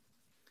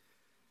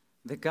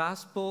The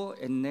gospel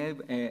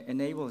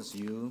enables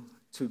you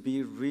to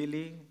be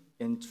really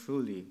and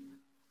truly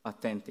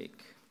authentic.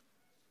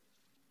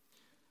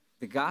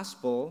 The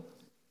gospel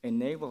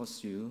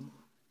enables you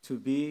to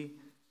be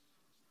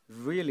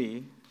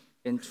really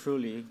and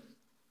truly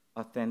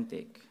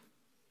authentic.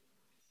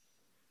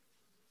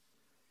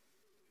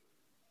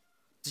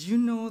 Do you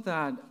know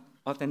that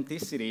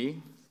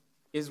authenticity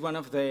is one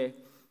of the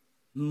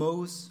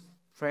most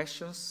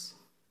precious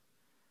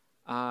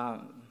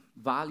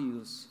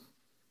values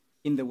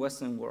in the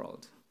Western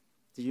world?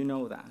 Do you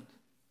know that?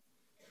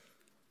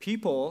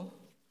 People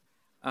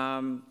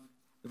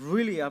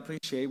really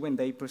appreciate when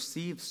they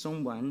perceive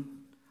someone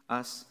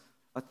as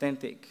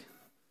authentic.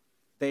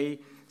 They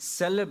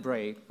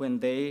celebrate when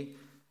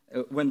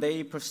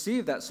they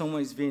perceive that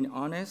someone is being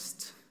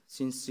honest,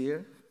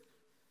 sincere,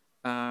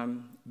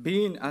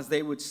 being, as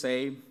they would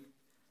say,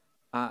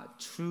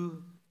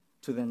 true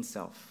to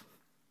themselves.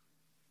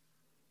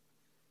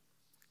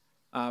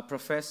 A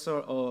professor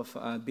of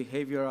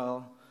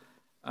behavioral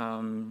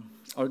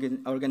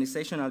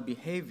organizational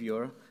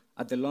behavior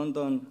at the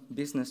London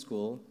Business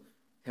School,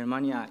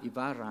 Germania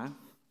Ibarra,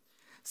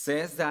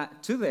 says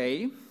that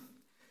today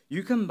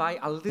you can buy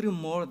a little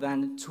more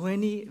than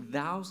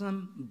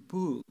 20,000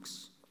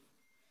 books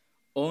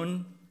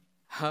on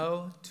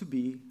how to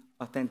be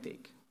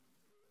authentic.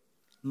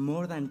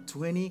 More than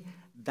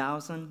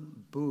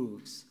 20,000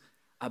 books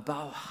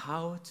about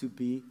how to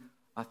be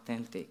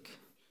authentic.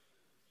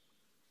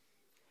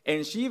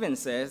 And she even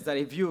says that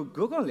if you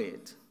Google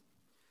it,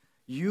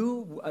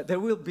 there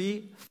will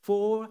be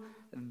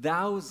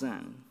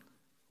 4,000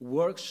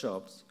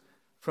 workshops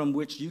from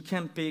which you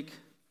can pick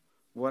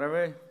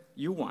whatever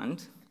you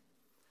want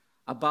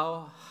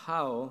about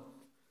how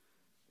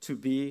to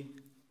be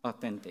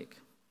authentic.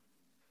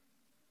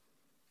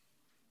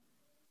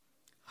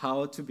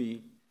 How to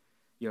be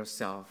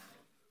yourself.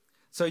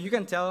 So you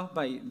can tell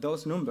by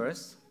those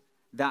numbers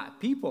that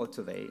people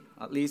today,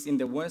 at least in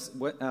the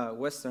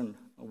Western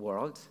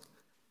world,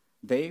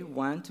 they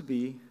want to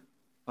be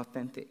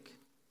authentic.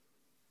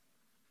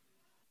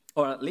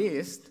 Or at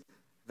least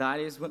that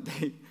is what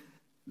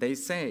they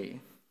say.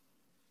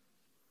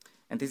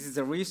 And this is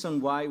the reason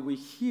why we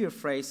hear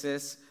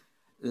phrases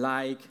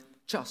like,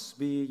 just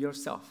be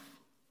yourself,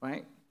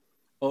 right?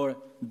 Or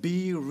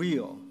be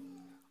real,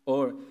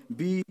 or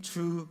be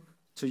true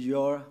to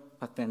your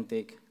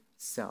authentic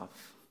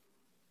self.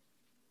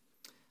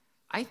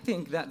 I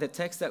think that the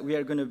text that we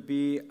are going to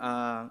be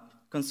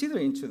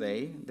considering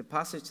today, the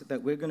passage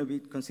that we're going to be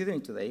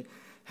considering today,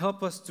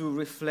 help us to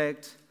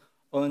reflect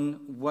on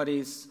what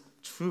is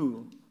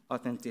true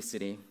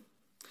authenticity.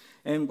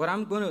 And what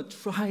I'm going to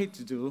try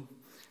to do,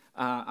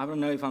 I don't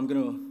know if I'm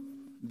going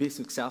to be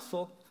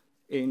successful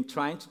in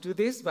trying to do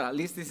this, but at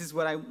least this is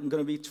what I'm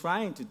going to be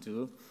trying to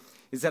do,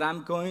 is that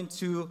I'm going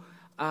to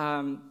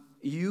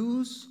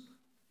use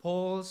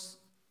Paul's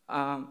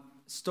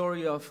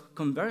story of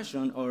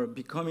conversion or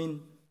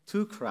becoming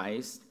to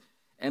Christ,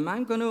 and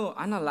I'm going to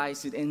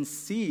analyze it and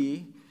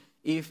see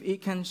if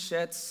it can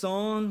shed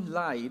some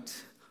light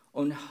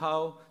on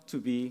how to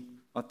be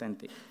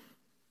authentic.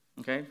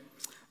 Okay?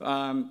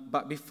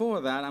 But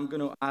before that, I'm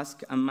going to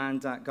ask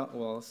Amanda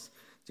Gottwals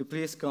to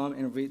please come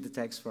and read the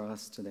text for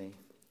us today.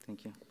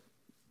 Thank you.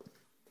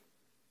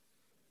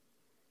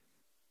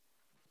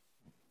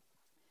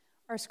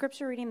 Our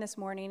scripture reading this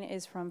morning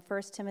is from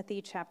 1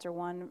 Timothy chapter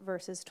 1,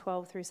 verses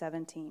 12 through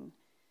 17.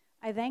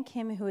 I thank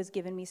him who has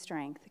given me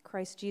strength,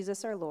 Christ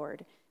Jesus our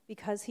Lord,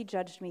 because he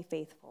judged me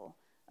faithful,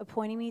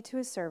 appointing me to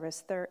his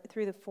service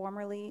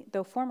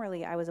though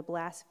formerly I was a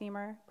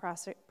blasphemer,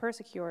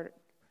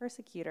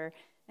 persecutor,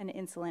 and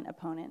insolent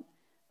opponent.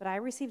 But I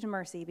received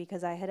mercy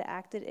because I had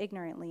acted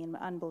ignorantly in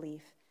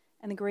unbelief,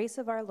 and the grace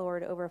of our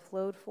Lord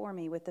overflowed for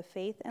me with the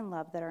faith and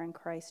love that are in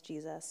Christ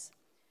Jesus.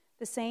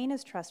 The saying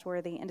is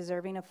trustworthy and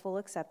deserving of full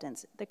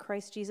acceptance, that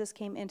Christ Jesus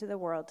came into the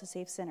world to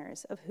save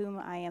sinners, of whom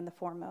I am the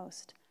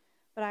foremost.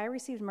 But I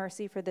received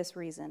mercy for this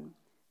reason,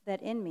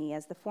 that in me,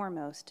 as the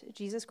foremost,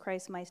 Jesus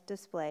Christ might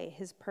display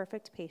his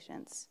perfect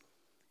patience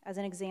as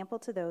an example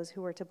to those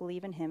who were to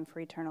believe in him for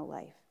eternal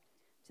life.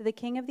 To the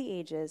King of the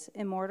ages,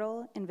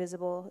 immortal,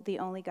 invisible, the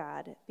only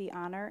God, be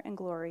honor and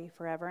glory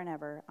forever and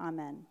ever.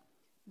 Amen.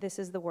 This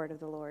is the word of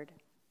the Lord.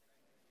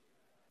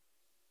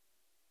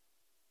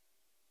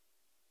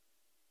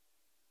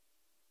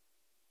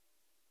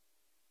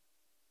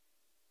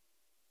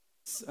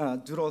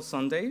 Doodle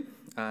Sunday,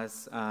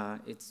 as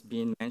it's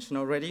been mentioned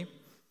already.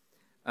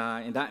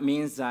 And that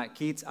means that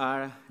kids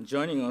are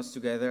joining us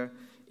together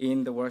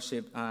in the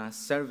worship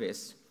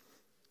service.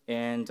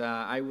 And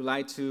I would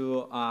like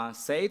to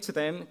say to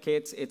them,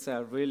 kids, it's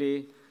a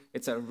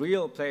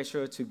real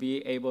pleasure to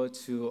be able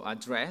to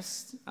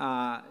address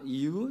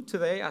you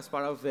today as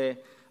part of the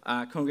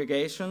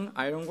congregation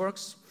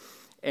Ironworks.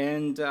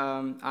 And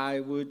I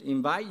would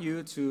invite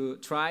you to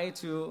try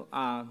to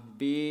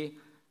be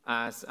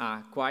as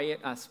quiet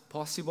as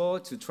possible,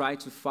 to try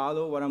to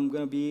follow what I'm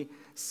going to be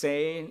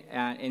saying.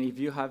 And if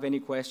you have any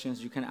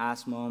questions, you can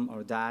ask mom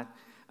or dad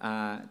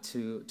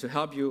to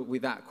help you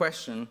with that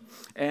question.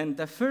 And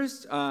the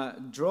first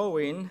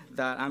drawing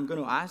that I'm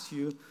going to ask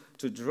you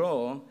to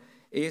draw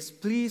is,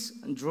 please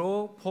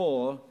draw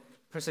Paul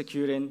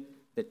persecuting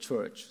the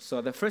church.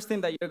 So the first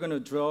thing that you're going to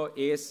draw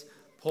is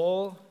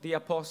Paul the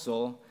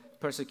apostle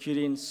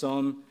persecuting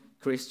some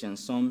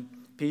Christians, some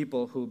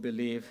people who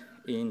believe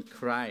in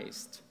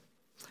Christ.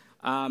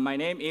 My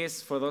name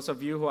is, for those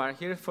of you who are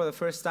here for the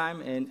first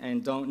time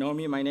and don't know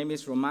me, my name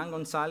is Roman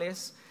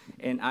Gonzalez,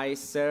 and I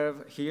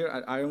serve here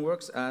at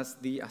Ironworks as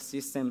the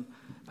assistant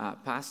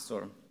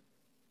pastor.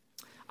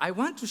 I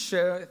want to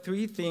share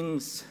three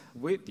things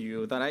with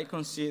you that I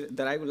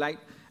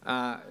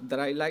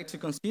like to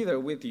consider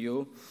with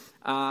you,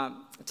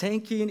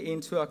 taking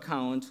into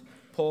account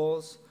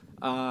Paul's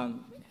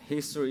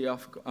history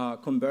of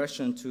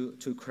conversion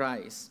to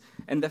Christ.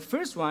 And the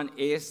first one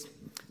is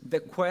the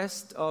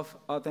quest of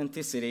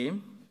authenticity,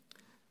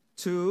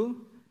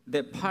 2,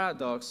 the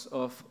paradox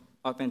of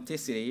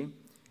authenticity,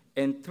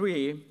 and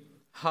 3,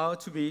 how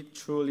to be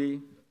truly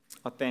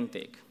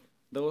authentic.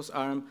 Those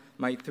are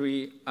my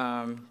 3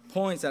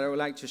 points that I would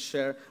like to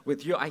share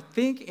with you. I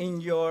think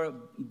in your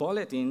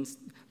bulletins,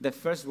 the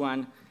first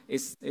one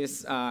it's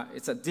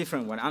a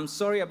different one. I'm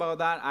sorry about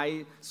that.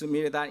 I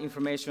submitted that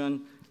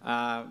information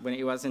when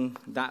it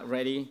wasn't that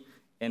ready,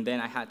 and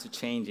then I had to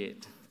change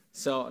it.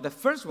 So the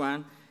first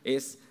one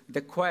is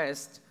the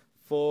quest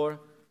for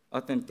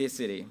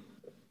authenticity.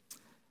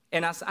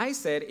 And as I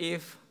said,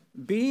 if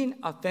being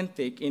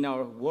authentic in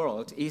our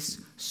world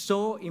is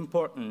so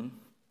important,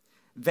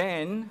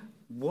 then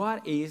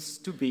what is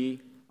to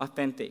be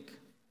authentic?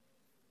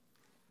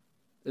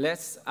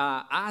 Let's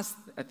ask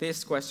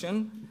this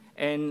question,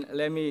 and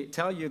let me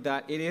tell you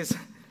that it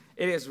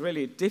is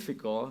really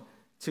difficult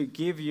to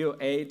give you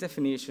a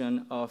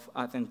definition of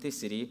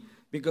authenticity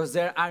because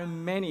there are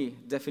many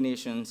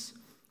definitions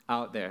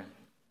out there.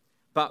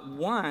 But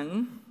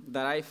one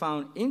that I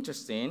found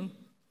interesting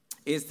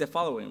is the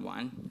following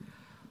one.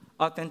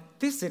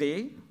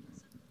 Authenticity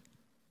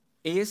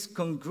is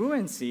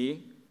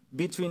congruency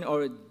between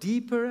our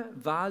deeper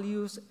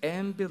values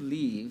and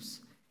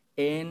beliefs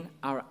and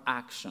our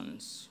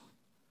actions.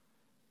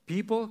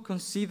 People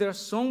consider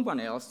someone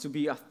else to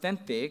be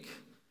authentic,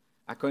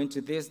 according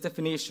to this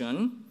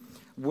definition,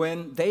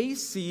 when they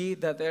see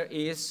that there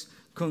is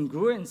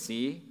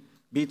congruency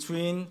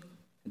between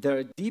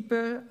their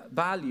deeper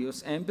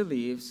values and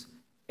beliefs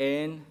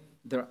and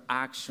their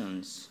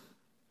actions.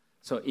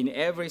 So in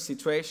every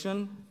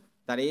situation,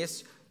 that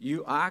is,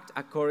 you act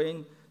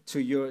according to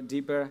your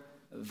deeper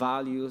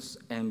values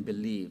and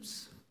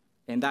beliefs.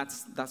 And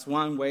that's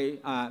one way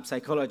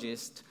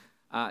psychologists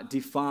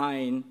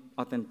define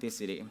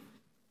authenticity.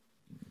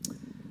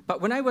 But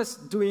when I was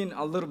doing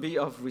a little bit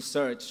of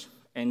research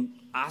and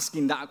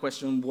asking that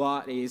question,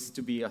 what is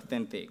to be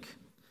authentic,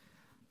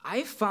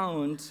 I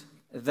found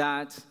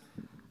that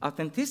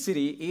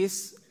authenticity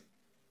is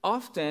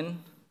often,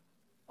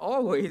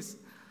 always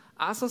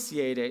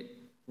associated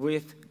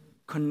with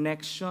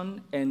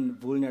connection and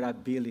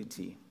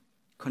vulnerability.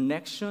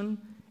 Connection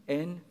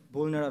and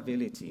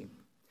vulnerability.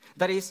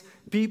 That is,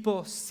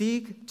 people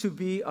seek to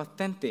be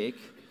authentic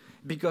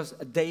because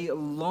they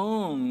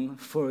long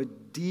for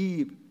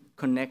deep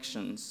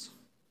connections.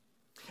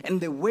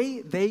 And the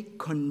way they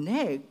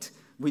connect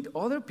with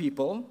other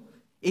people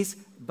is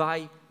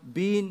by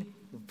being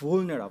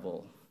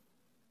vulnerable.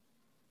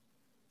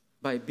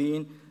 By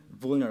being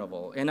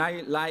vulnerable. And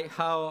I like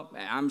how,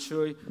 I'm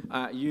sure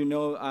you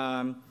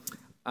know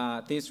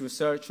this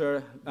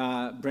researcher,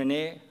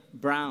 Brené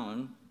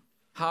Brown,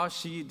 how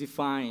she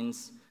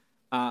defines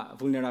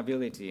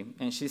vulnerability.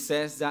 And she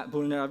says that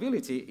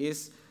vulnerability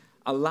is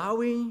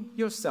allowing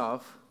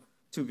yourself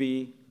to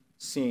be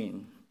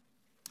seen.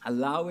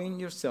 Allowing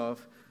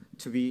yourself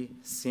to be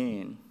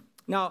seen.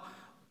 Now,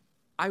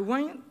 I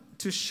want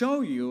to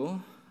show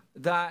you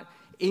that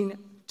in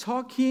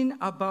talking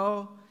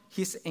about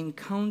his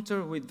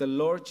encounter with the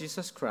Lord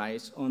Jesus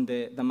Christ on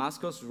the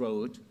Damascus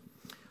Road,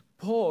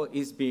 Paul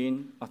is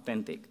being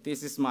authentic.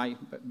 This is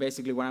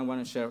basically what I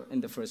want to share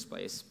in the first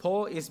place.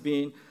 Paul is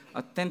being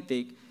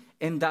authentic,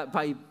 and that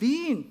by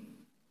being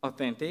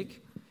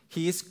authentic,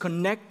 he is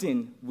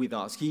connecting with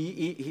us.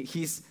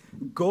 His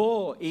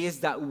goal is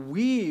that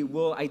we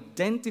will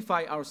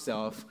identify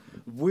ourselves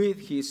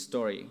with his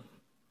story.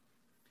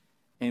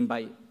 And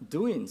by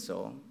doing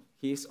so,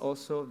 he is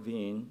also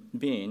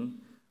being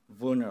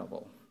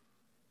vulnerable.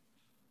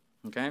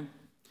 Okay?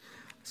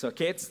 So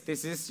kids,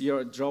 this is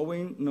your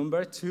drawing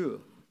number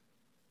 2.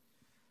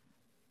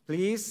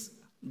 Please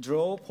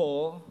draw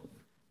Paul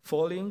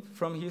falling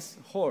from his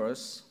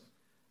horse,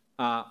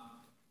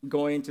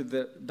 going to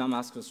the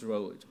Damascus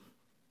Road.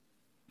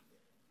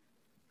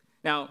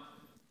 Now,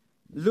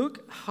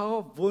 look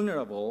how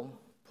vulnerable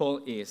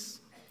Paul is.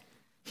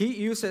 He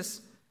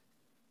uses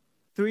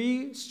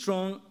 3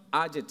 strong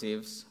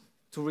adjectives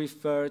to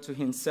refer to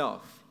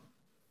himself.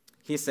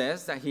 He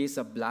says that he is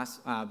a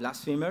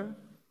blasphemer,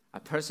 a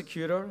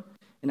persecutor,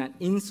 and an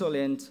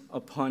insolent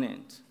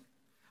opponent.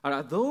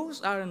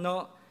 Those are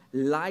not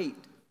light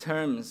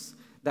terms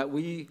that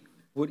we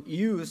would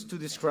use to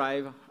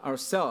describe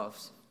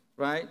ourselves,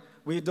 right?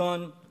 We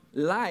don't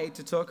like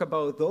to talk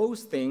about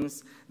those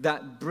things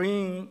that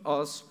bring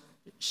us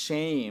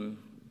shame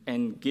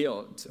and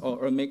guilt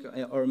or make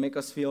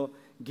us feel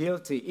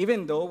guilty,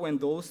 even though when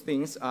those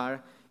things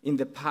are in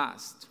the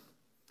past.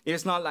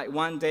 It's not like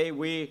one day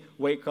we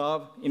wake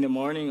up in the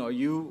morning or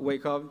you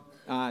wake up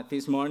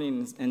this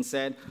morning and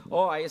said,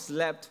 oh,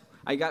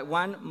 I got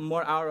 1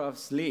 more hour of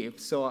sleep,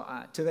 so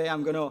today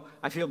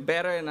I feel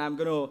better and I'm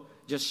going to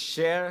just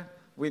share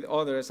with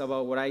others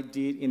about what I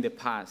did in the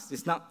past.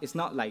 It's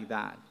not like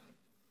that.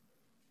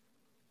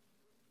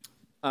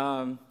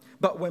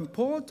 But when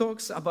Paul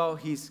talks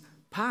about his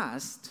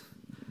past,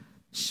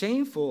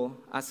 shameful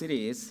as it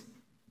is,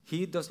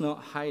 he does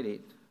not hide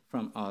it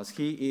from us.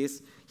 He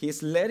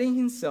is letting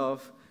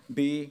himself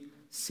be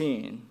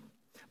seen.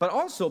 But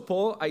also,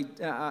 Paul,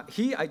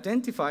 he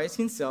identifies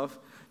himself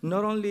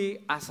not only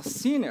as a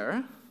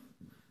sinner,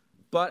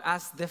 but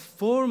as the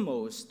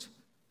foremost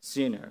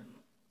sinner.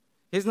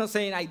 He's not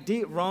saying I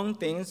did wrong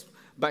things,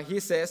 but he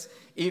says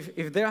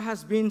if there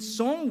has been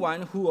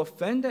someone who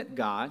offended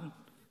God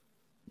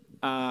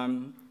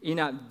in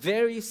a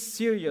very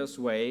serious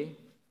way,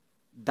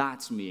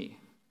 that's me,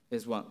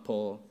 is what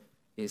Paul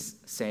is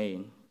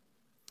saying.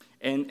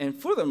 And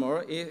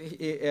furthermore,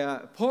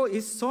 Paul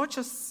is such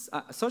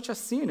a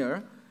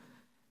sinner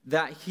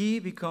that he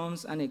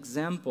becomes an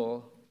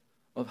example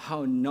of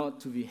how not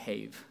to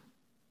behave,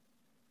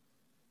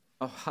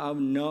 of how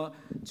not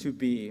to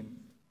be,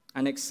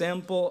 an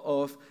example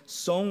of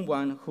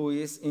someone who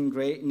is in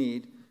great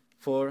need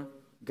for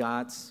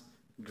God's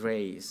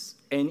grace.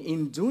 And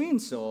in doing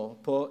so,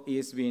 Paul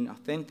is being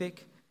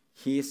authentic,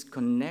 he is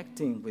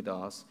connecting with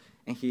us,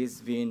 and he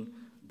is being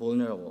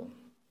vulnerable.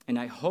 And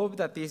I hope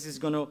that this is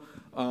going to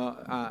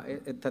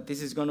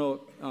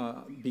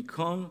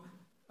become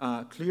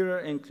clearer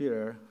and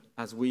clearer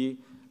as we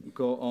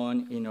go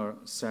on in our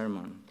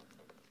sermon.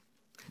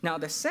 Now,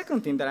 the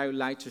second thing that I would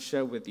like to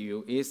share with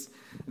you is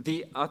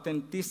the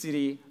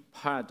authenticity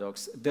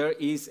paradox. There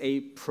is a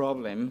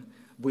problem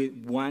with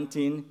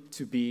wanting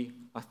to be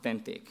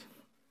authentic.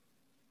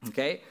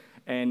 Okay?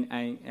 And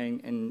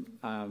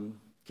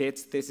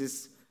kids, this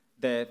is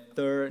the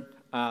third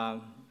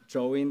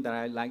drawing that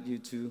I'd like you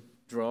to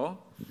draw.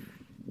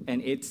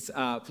 And it's,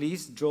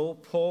 please draw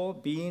Paul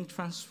being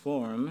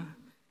transformed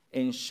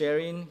and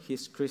sharing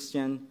his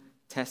Christian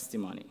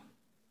testimony.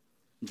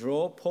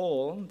 Draw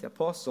Paul, the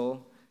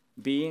apostle,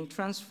 being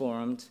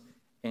transformed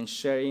and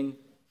sharing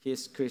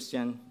his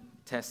Christian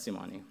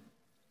testimony.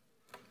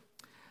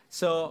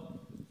 So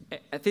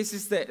this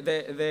is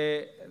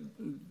the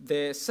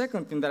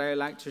second thing that I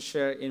like to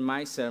share in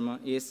my sermon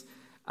is,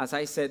 as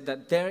I said,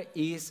 that there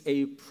is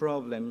a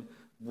problem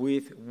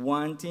with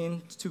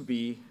wanting to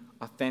be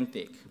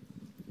authentic.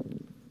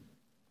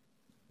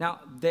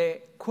 Now,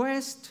 the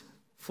quest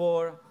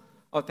for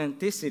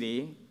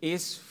authenticity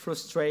is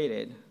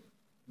frustrated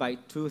by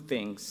two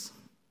things.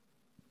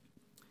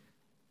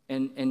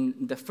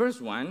 And the first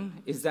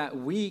one is that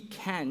we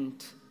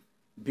can't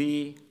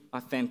be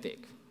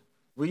authentic.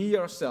 We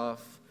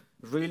ourselves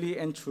really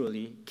and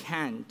truly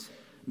can't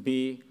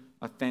be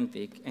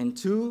authentic. And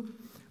two,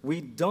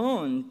 we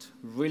don't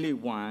really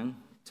want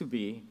to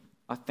be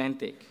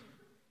authentic.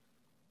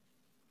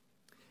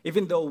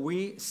 Even though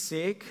we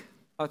seek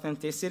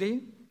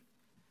authenticity,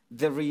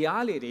 the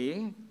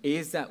reality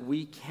is that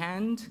we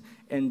can't,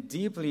 and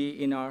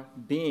deeply in our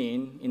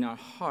being, in our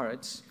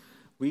hearts,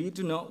 we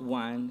do not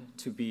want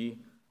to be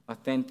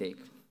authentic.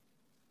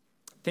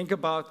 Think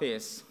about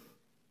this.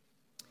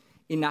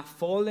 In a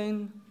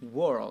fallen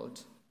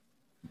world,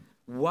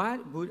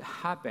 what would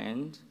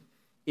happen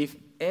if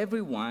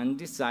everyone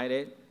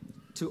decided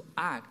to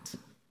act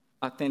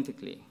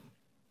authentically?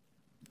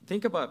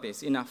 Think about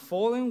this. In a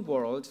fallen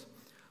world,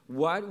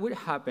 what would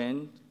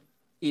happen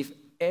if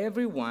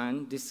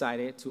everyone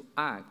decided to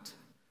act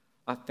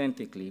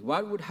authentically?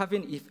 What would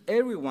happen if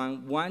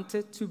everyone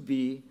wanted to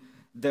be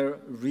their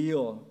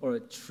real or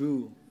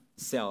true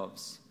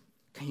selves?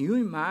 Can you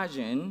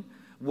imagine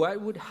what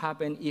would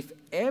happen if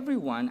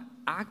everyone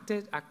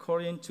acted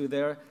according to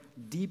their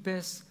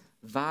deepest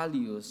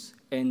values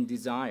and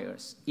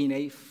desires in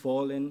a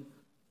fallen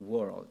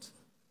world?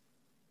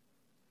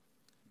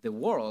 The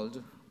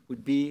world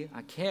would be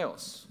a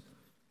chaos,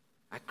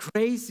 a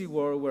crazy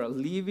world where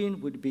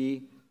living would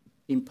be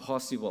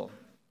impossible.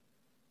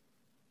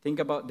 Think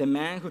about the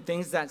man who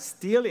thinks that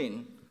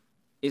stealing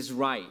is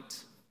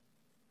right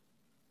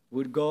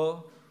would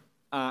go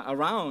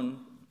around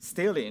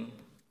stealing.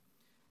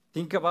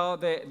 Think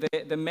about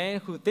the man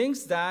who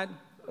thinks that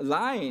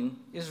lying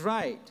is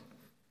right.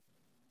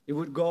 He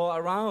would go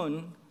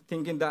around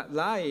thinking that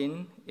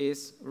lying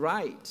is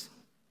right,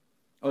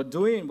 or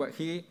doing what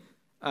he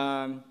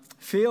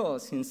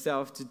feels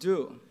himself to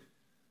do.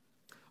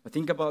 Or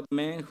think about the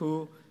man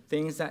who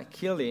thinks that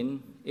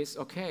killing is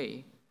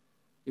okay.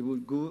 He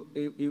would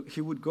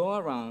go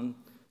around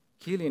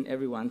killing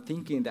everyone,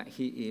 thinking that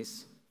he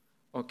is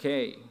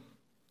okay.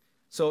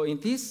 So in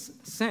this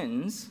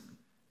sense,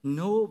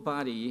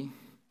 nobody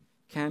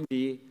can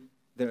be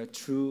their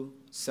true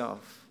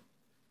self.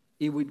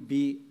 it would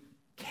be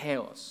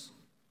chaos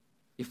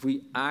if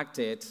we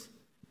acted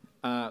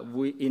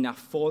in a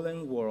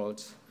fallen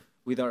world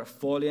with our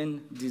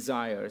fallen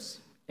desires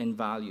and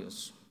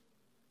values.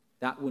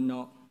 That would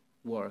not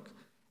work.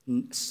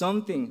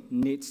 Something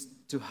needs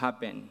to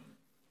happen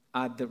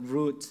at the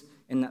root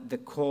and at the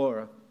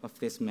core of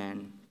this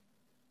man.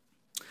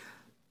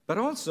 But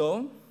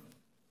also,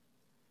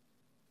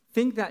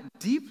 think that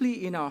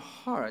deeply in our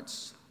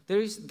hearts, there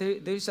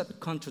is a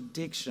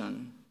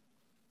contradiction.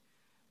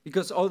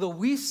 Because although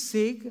we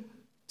seek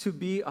to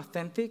be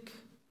authentic,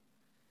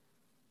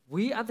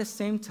 we at the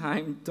same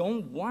time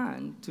don't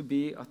want to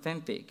be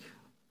authentic.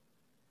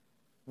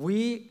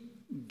 We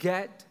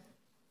get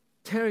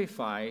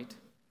terrified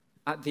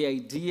at the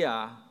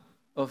idea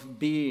of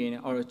being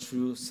our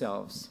true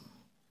selves.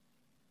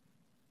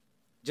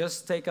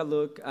 Just take a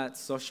look at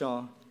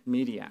social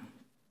media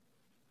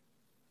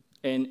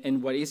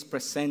and what is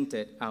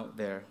presented out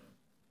there.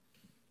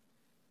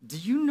 Do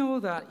you know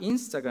that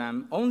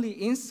only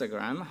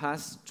Instagram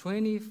has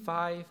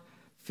 25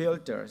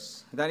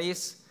 filters? That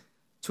is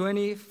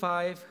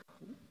 25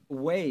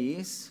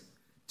 ways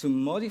to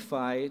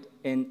modify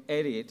and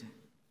edit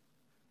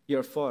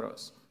your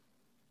photos.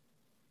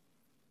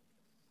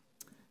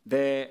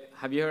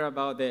 Have you heard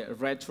about the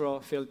retro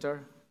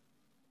filter?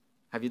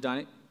 Have you done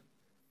it?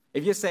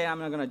 If you say, I'm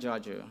not going to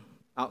judge you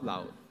out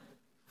loud.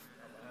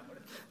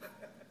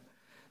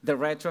 The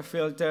retro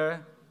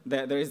filter,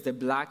 there is the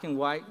black and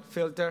white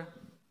filter.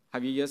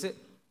 Have you used it?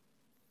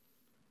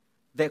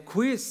 The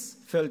quiz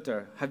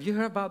filter. Have you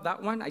heard about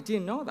that one? I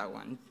didn't know that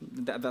one,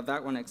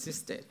 that one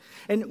existed.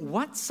 And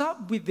what's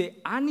up with the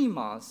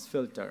animals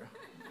filter?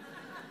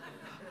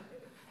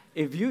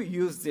 If you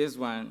use this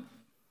one,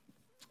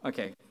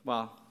 okay,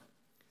 well.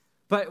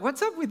 But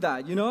what's up with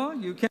that? You know,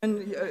 you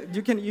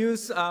can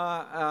use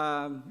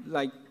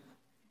like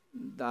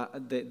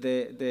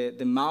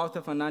the mouth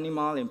of an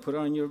animal and put it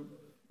on your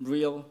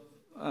real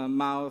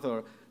mouth,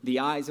 or the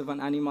eyes of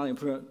an animal and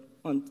put it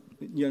on,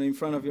 in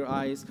front of your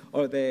eyes,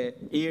 or the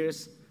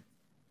ears.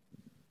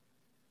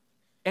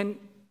 And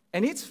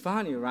it's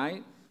funny,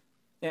 right?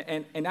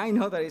 And I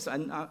know that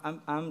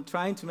I'm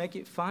trying to make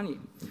it funny,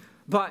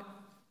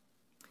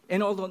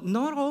 and although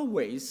not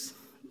always,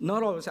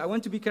 I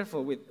want to be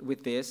careful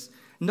with this,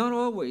 not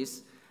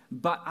always,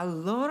 but a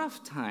lot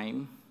of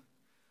time,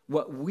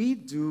 what we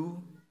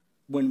do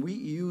when we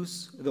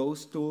use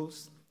those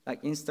tools,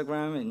 like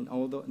Instagram and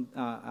all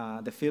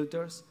the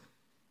filters,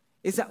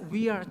 is that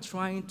we are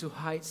trying to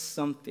hide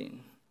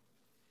something.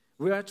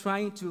 We are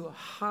trying to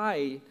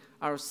hide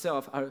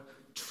ourselves, our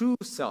true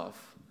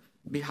self,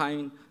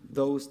 behind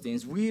those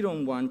things. We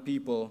don't want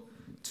people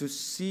to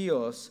see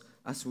us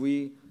as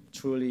we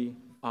truly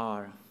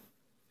are.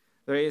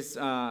 There is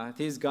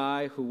this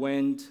guy who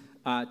went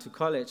to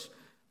college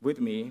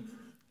with me,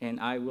 and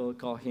I will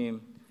call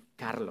him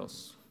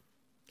Carlos.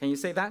 Can you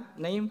say that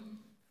name?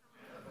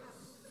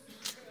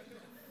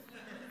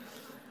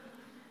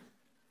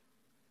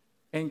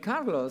 And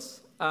Carlos,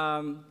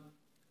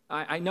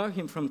 I know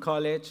him from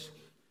college,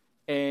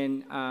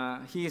 and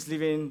he is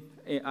living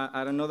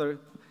at another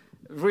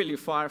really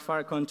far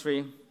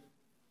country.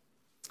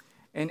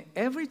 And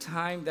every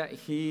time that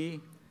he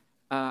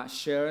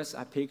shares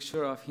a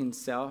picture of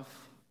himself,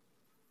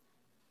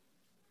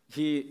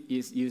 he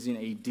is using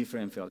a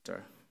different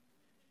filter.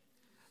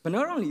 But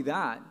not only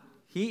that,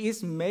 he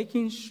is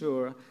making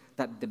sure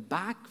that the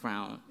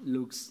background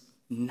looks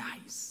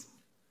nice.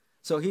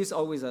 So he's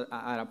always at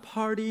a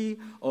party,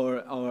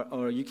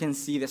 or you can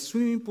see the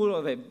swimming pool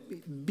or the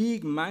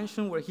big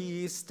mansion where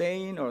he is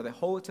staying, or the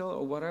hotel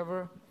or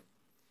whatever.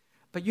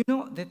 But you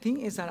know, the thing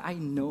is that I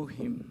know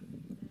him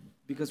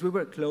because we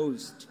were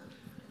close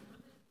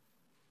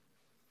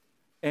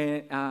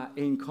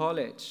in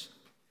college.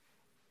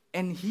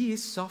 And he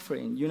is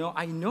suffering. You know,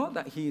 I know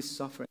that he is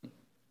suffering.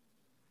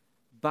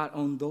 But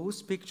on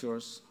those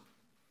pictures,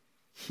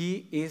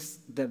 he is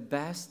the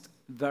best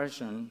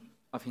version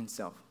of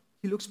himself.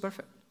 He looks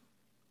perfect.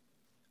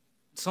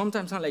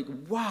 Sometimes I'm like,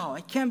 wow,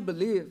 I can't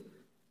believe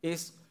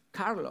it's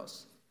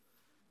Carlos.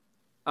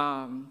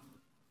 And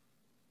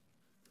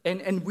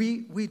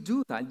we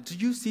do that. Do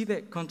you see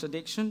the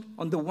contradiction?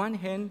 On the one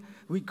hand,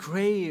 we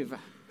crave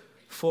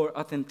for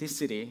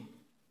authenticity.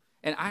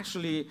 And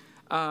actually,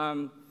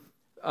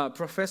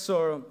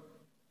 Professor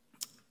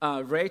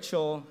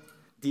Rachel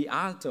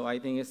D'Alto, I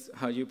think is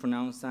how you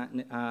pronounce that,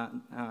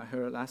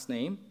 her last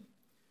name.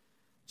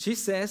 She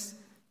says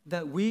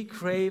that we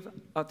crave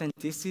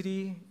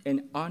authenticity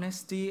and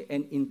honesty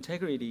and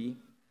integrity,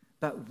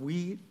 but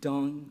we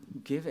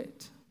don't give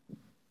it.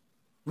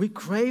 We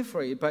crave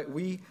for it, but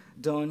we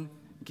don't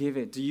give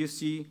it. Do you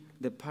see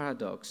the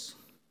paradox?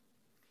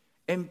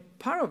 And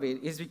part of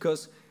it is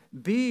because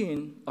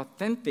being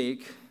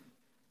authentic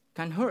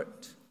can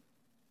hurt.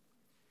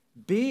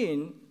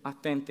 Being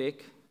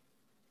authentic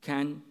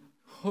can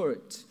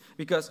hurt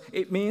because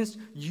it means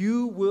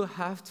you will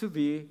have to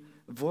be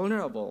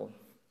vulnerable.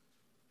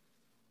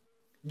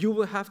 You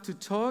will have to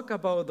talk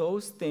about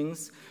those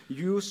things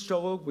you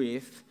struggle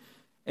with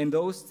and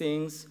those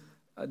things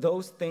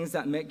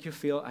that make you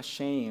feel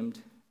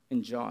ashamed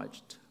and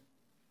judged.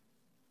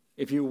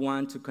 If you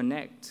want to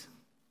connect,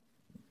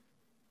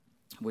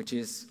 which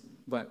is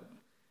what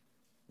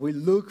we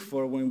look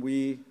for when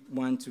we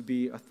want to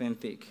be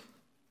authentic.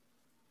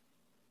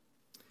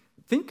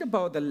 Think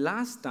about the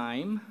last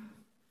time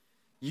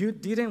you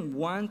didn't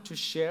want to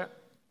share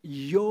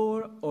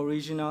your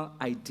original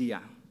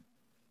idea,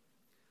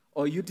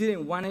 or you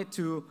didn't want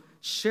to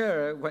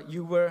share what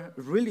you were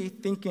really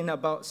thinking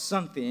about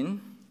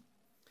something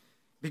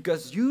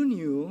because you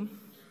knew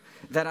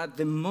that at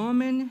the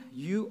moment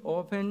you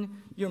opened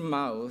your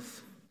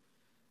mouth,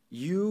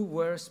 you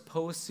were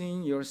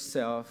exposing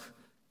yourself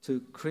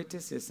to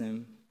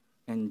criticism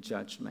and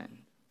judgment.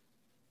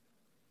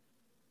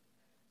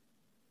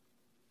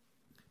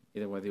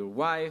 Either with your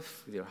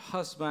wife, with your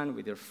husband,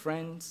 with your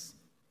friends.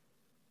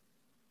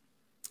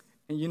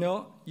 And you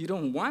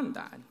don't want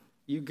that.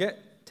 You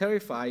get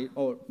terrified,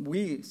 or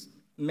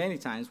many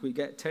times we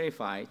get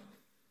terrified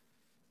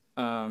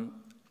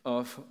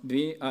of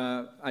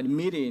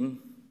admitting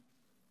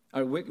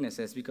our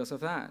weaknesses because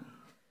of that.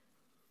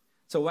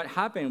 So what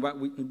happened?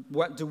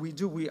 What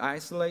do? We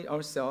isolate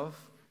ourselves,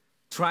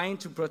 trying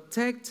to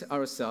protect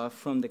ourselves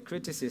from the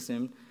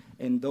criticism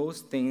and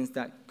those things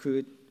that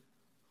could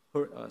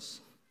hurt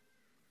us.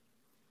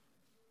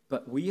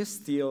 But we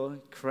still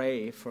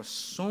crave for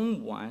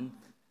someone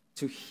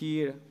to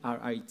hear our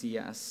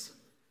ideas.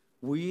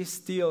 We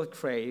still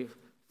crave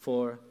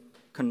for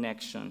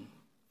connection.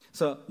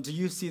 So do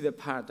you see the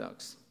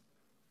paradox?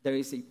 There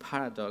is a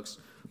paradox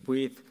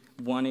with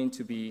wanting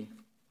to be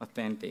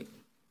authentic.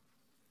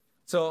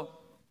 So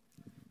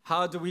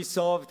how do we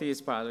solve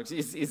this paradox?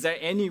 Is there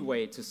any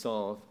way to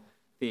solve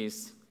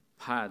this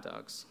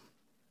paradox?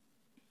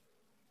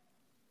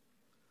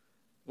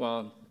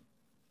 Well,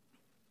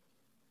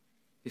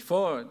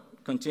 before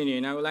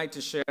continuing, I would like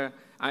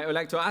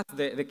to ask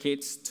the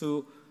kids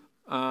to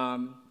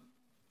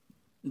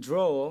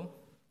draw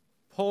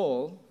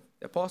Paul,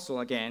 the apostle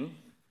again,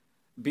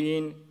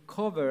 being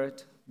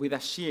covered with a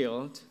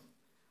shield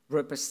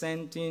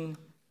representing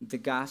the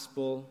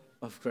gospel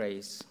of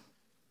grace.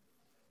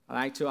 I'd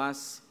like to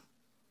ask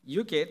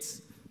you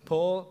kids,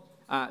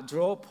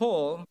 draw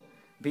Paul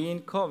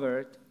being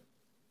covered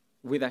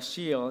with a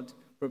shield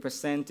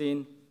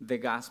representing the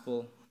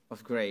gospel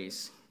of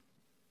grace.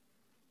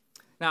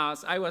 Now,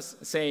 as I was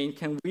saying,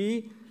 can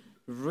we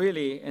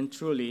really and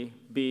truly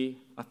be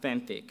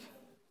authentic?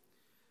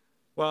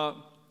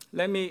 Well,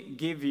 let me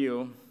give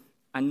you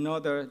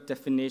another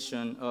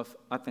definition of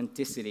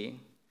authenticity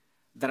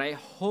that I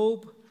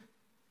hope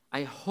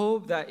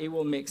that it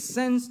will make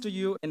sense to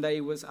you and that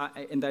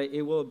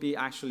it will be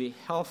actually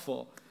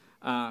helpful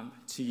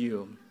to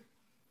you.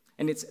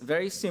 And it's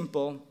very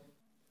simple,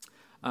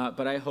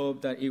 but I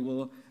hope that it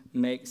will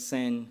make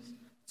sense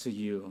to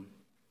you.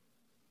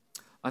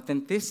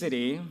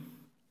 Authenticity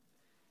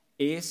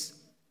is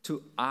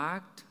to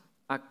act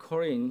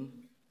according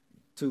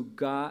to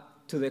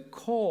the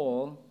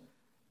call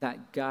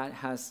that God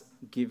has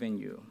given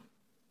you.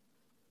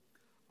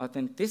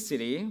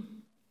 Authenticity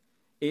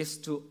is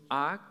to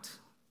act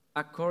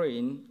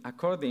according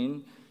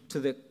to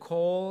the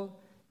call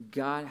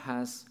God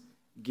has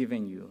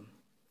given you.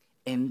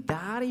 And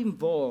that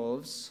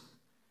involves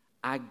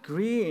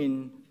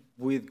agreeing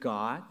with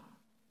God.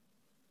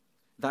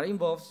 That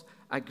involves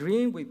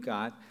agreeing with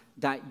God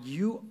that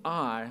you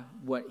are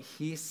what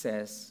He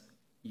says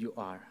you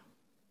are.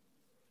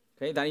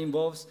 Okay? That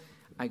involves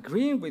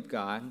agreeing with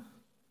God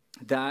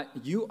that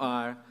you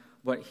are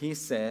what He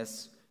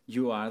says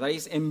you are. That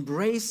is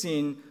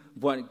embracing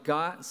what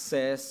God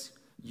says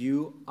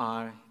you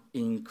are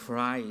in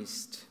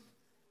Christ.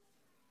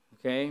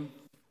 Okay?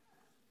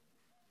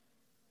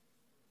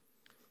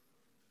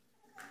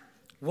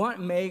 What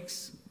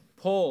makes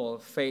Paul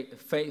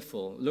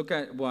faithful? Look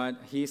at what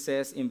he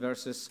says in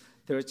verses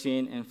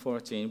 13 and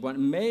 14. What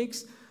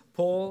makes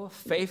Paul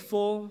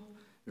faithful,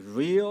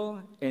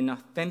 real, and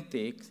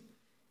authentic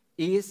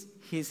is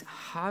his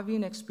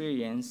having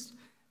experienced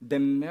the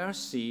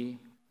mercy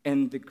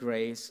and the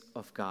grace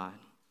of God.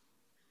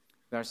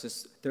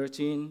 Verses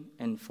 13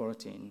 and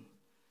 14.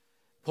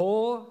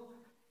 Paul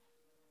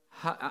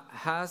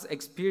has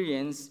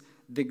experienced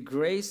the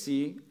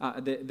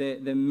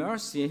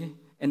mercy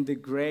and the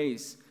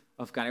grace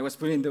of God. I was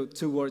putting the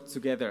two words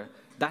together.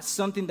 That's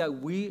something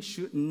that we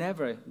should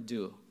never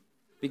do.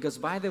 Because,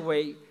 by the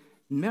way,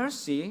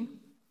 mercy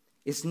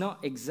is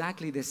not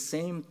exactly the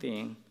same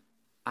thing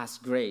as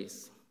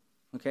grace.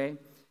 Okay?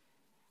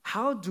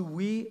 How do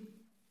we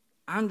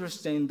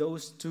understand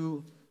those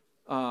two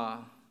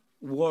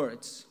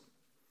words?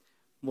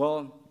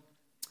 Well,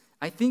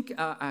 I think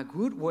a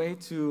good way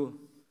to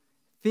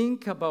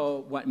think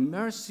about what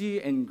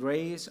mercy and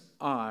grace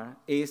are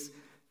is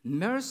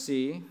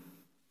mercy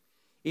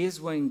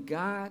is when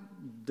God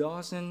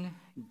doesn't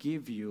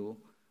give you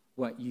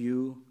what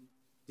you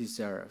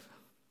deserve.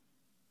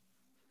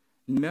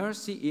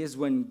 Mercy is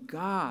when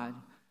God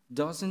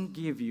doesn't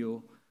give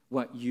you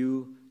what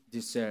you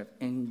deserve.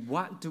 And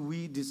what do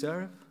we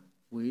deserve?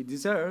 We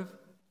deserve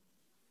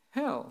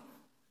hell.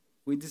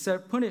 We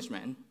deserve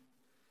punishment.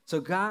 So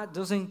God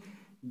doesn't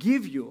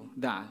give you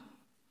that.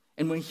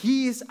 And when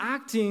he is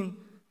acting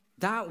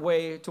that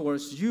way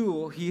towards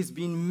you, he is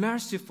being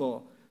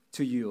merciful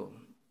to you.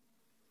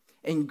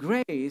 And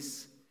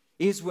grace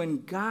is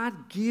when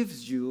God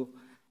gives you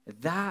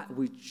that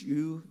which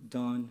you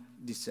don't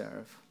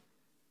deserve.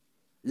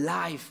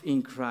 Life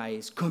in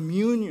Christ,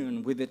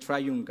 communion with the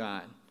triune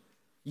God.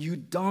 You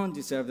don't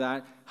deserve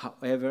that,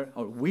 however,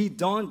 or we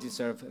don't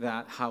deserve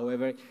that,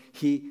 however,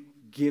 he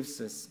gives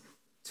us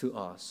to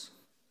us.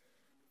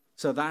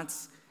 So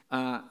that's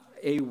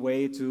a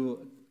way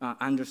to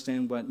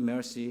understand what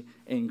mercy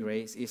and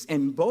grace is.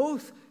 And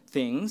both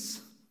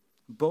things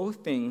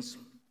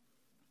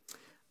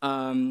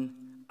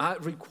are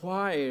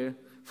required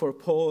for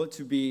Paul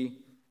to be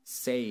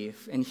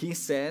saved. And he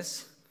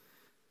says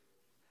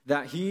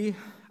that he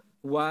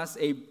was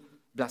a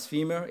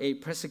blasphemer, a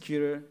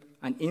persecutor,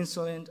 an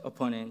insolent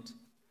opponent.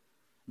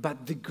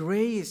 But the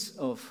grace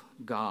of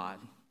God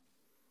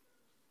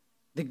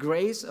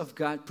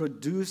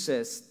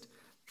produces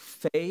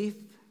faith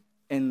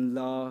and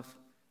love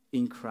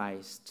in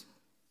Christ.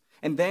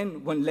 And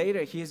then when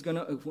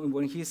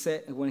he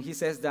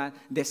says that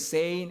the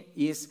saying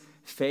is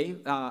faith,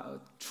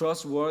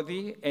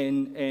 trustworthy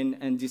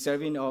and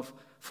deserving of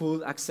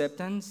full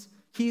acceptance,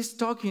 he's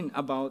talking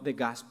about the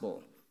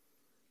gospel.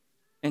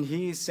 And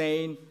he is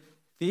saying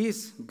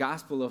this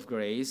gospel of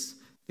grace,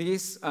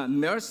 this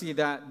mercy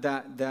that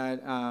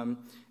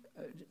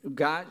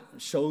God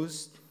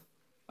shows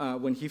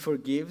when he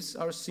forgives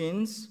our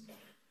sins,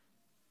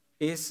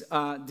 is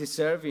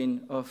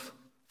deserving of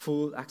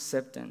full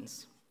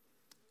acceptance.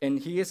 And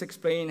he is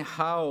explaining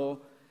how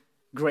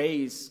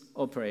grace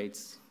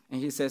operates. And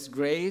he says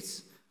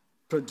grace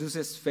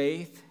produces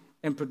faith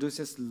and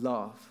produces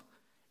love.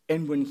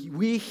 And when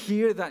we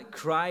hear that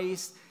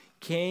Christ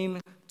came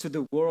to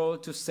the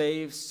world to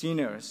save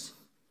sinners,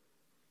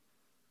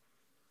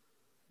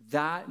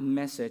 that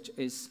message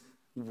is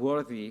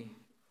worthy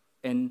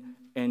and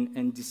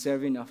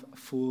deserving of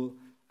full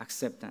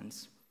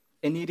acceptance.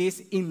 And it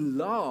is in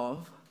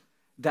love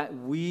that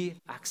we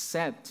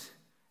accept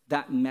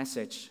that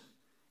message.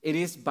 It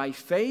is by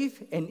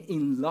faith and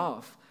in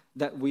love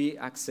that we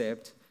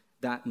accept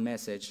that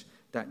message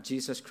that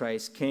Jesus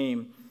Christ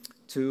came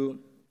to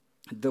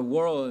the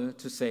world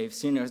to save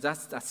sinners.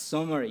 That's a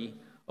summary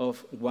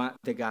of what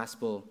the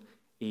gospel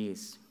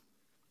is.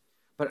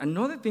 But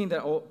another thing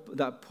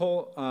that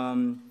Paul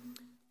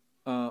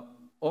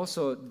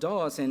also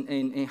does,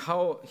 and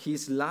how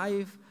his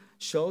life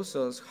shows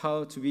us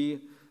how to be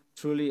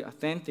truly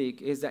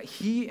authentic, is that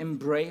he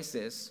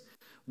embraces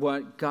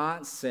what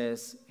God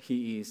says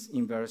he is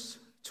in verse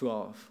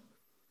 12.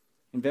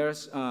 In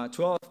verse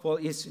 12, Paul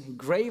is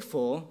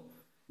grateful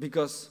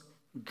because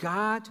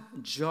God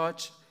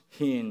judged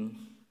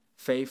him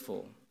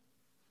faithful.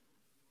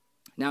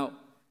 Now,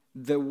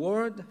 the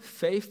word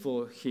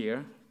faithful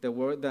here, the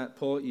word that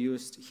Paul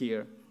used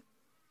here,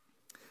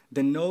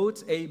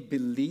 denotes a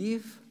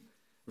belief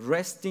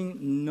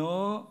resting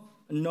not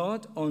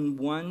on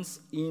one's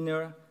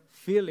inner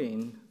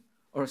feeling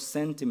or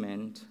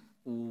sentiment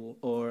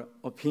or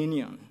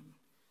opinion,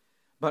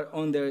 but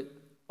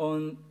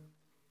on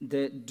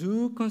the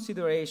due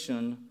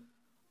consideration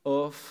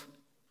of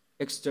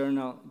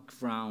external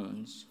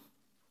grounds,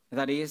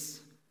 that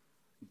is,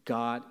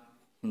 God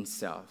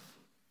himself.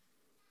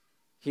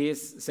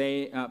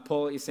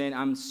 Paul is saying,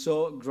 I'm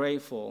so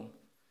grateful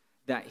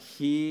that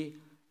he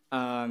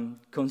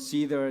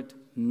considered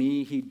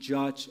me, he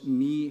judged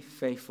me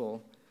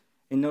faithful.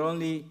 And not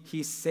only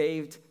he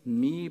saved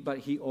me, but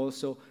he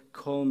also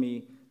called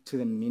me to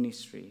the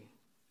ministry.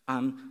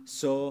 I'm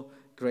so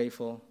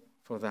grateful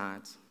for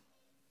that.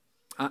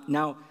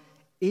 Now,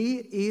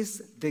 it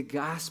is the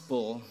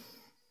gospel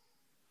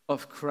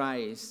of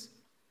Christ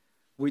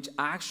which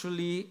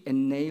actually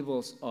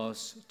enables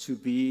us to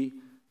be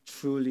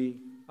truly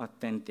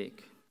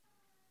authentic.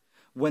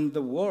 When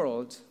the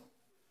world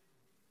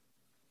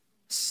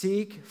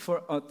seeks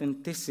for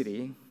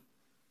authenticity,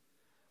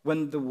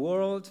 when the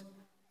world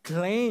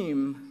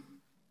claims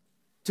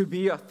to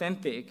be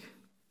authentic,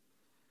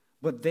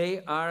 what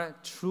they are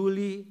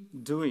truly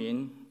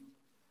doing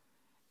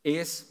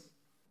is,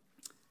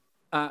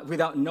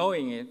 without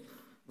knowing it,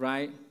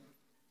 right,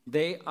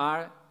 they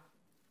are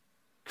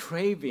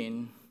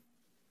craving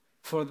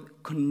for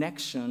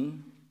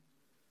connection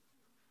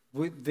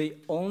with the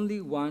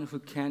only one who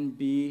can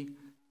be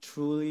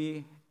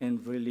truly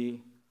and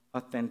really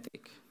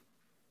authentic.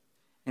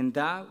 And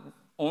that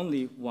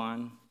only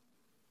one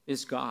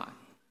is God.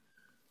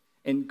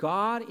 And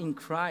God in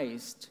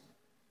Christ,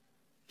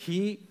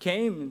 he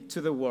came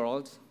to the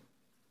world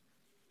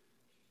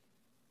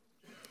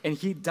and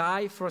he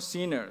died for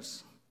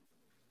sinners.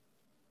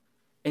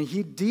 And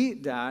he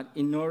did that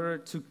in order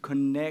to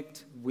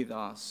connect with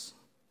us,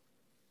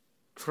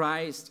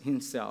 Christ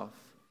himself.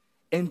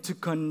 And to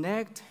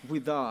connect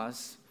with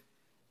us,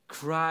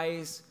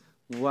 Christ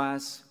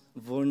was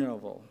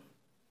vulnerable.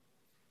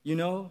 You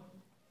know,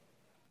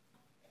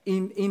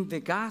 in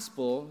the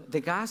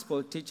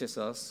gospel teaches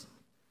us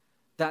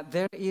that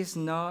there is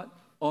not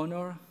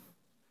honor,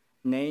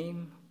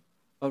 name,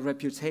 or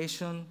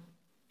reputation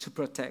to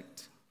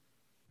protect.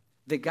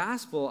 The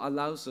gospel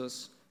allows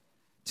us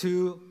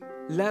to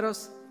let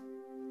us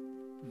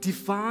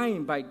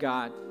define by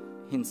God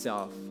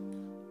himself.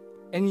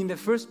 And in the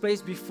first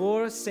place,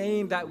 before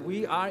saying that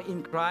we are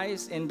in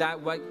Christ and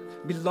that what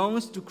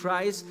belongs to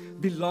Christ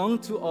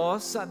belongs to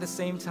us at the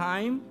same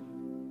time,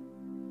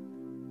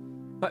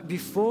 but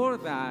before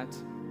that,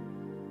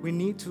 we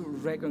need to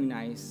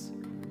recognize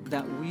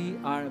that we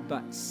are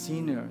but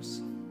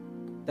sinners.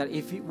 That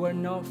if it were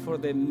not for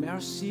the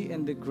mercy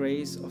and the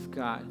grace of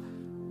God,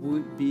 we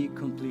would be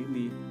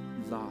completely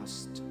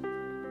lost.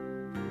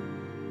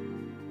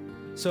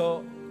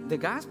 So the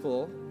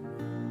gospel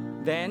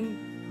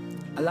then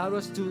allowed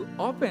us to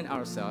open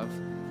ourselves,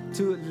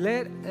 to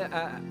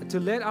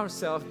let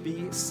ourselves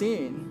be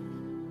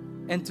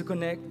seen, and to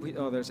connect with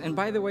others. And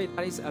by the way,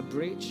 that is a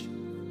bridge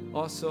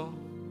also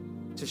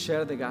to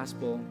share the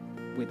gospel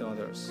with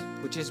others,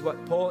 which is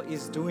what Paul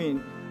is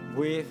doing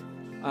with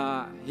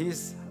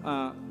his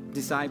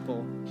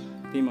disciple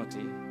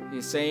Timothy.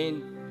 He's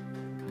saying,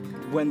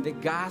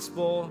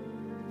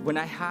 when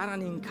I had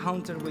an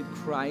encounter with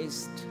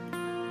Christ,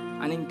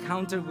 an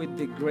encounter with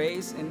the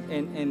grace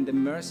and the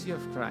mercy of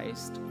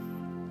Christ,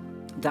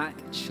 that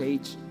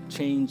changed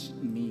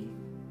me.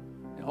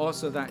 And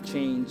also that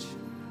changed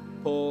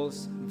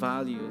Paul's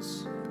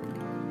values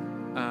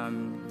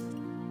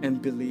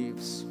and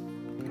beliefs.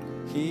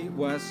 He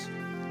was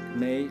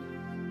made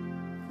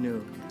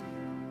new.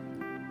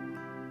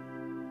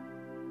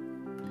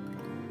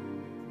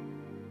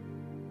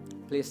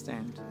 Please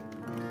stand.